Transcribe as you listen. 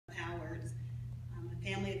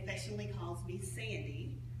family affectionately calls me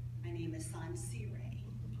Sandy. My name is Sansi Ray.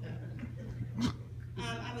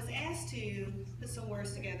 I was asked to put some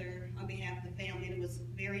words together on behalf of the family, and it was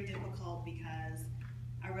very difficult because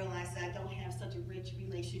I realized that I don't have such a rich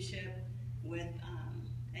relationship with,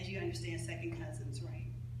 as you understand, second cousins,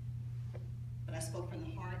 right? But I spoke from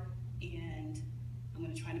the heart, and I'm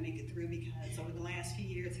going to try to make it through because over the last few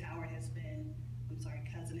years, Cousin Howard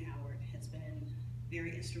has been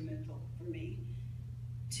very instrumental for me.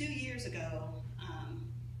 2 years ago,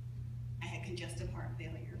 I had congestive heart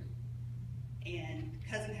failure, and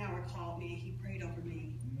Cousin Howard called me and he prayed over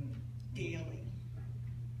me daily.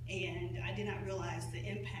 And I did not realize the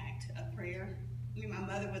impact of prayer. I mean, my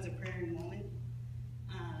mother was a praying woman,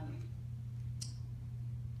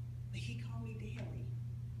 but he called me daily,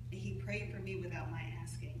 and he prayed for me without my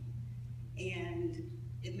asking. And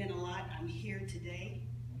it meant a lot. I'm here today.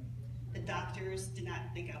 The doctors did not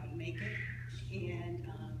think I would make it, and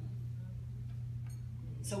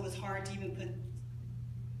so it was hard to even put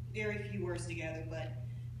very few words together, but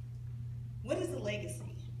what is a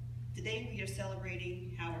legacy? Today we are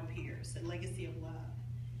celebrating Howard Pierce, a legacy of love.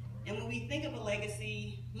 And when we think of a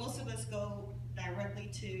legacy, most of us go directly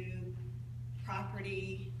to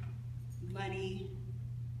property, money.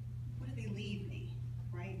 What do they leave me,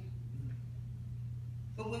 right?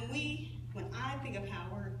 But when I think of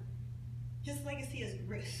Howard, his legacy is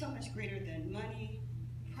so much greater than money,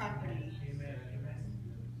 property. Amen.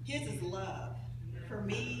 His is love. For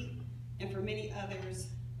me and for many others,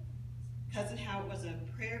 Cousin Howard was a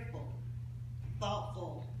prayerful,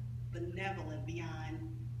 thoughtful, benevolent, beyond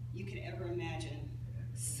you could ever imagine,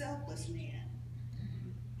 selfless man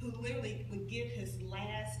who literally would give his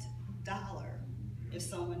last dollar if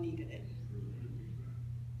someone needed it.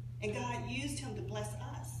 And God used him to bless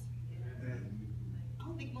us. I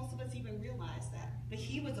don't think most of us even realize that. But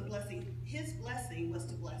he was a blessing. His blessing was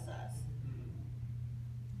to bless us.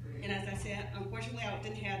 And as I said, unfortunately, I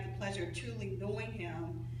didn't have the pleasure of truly knowing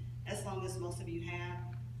him as long as most of you have.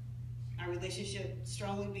 Our relationship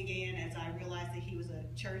strongly began as I realized that he was a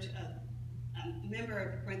member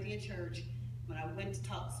of the Corinthian church. When I went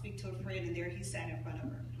to speak to a friend, and there he sat in front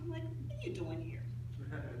of her. I'm like, what are you doing here?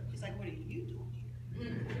 He's like, what are you doing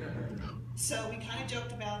here? So we kind of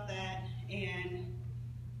joked about that, and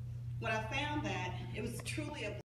when I found that, it was truly a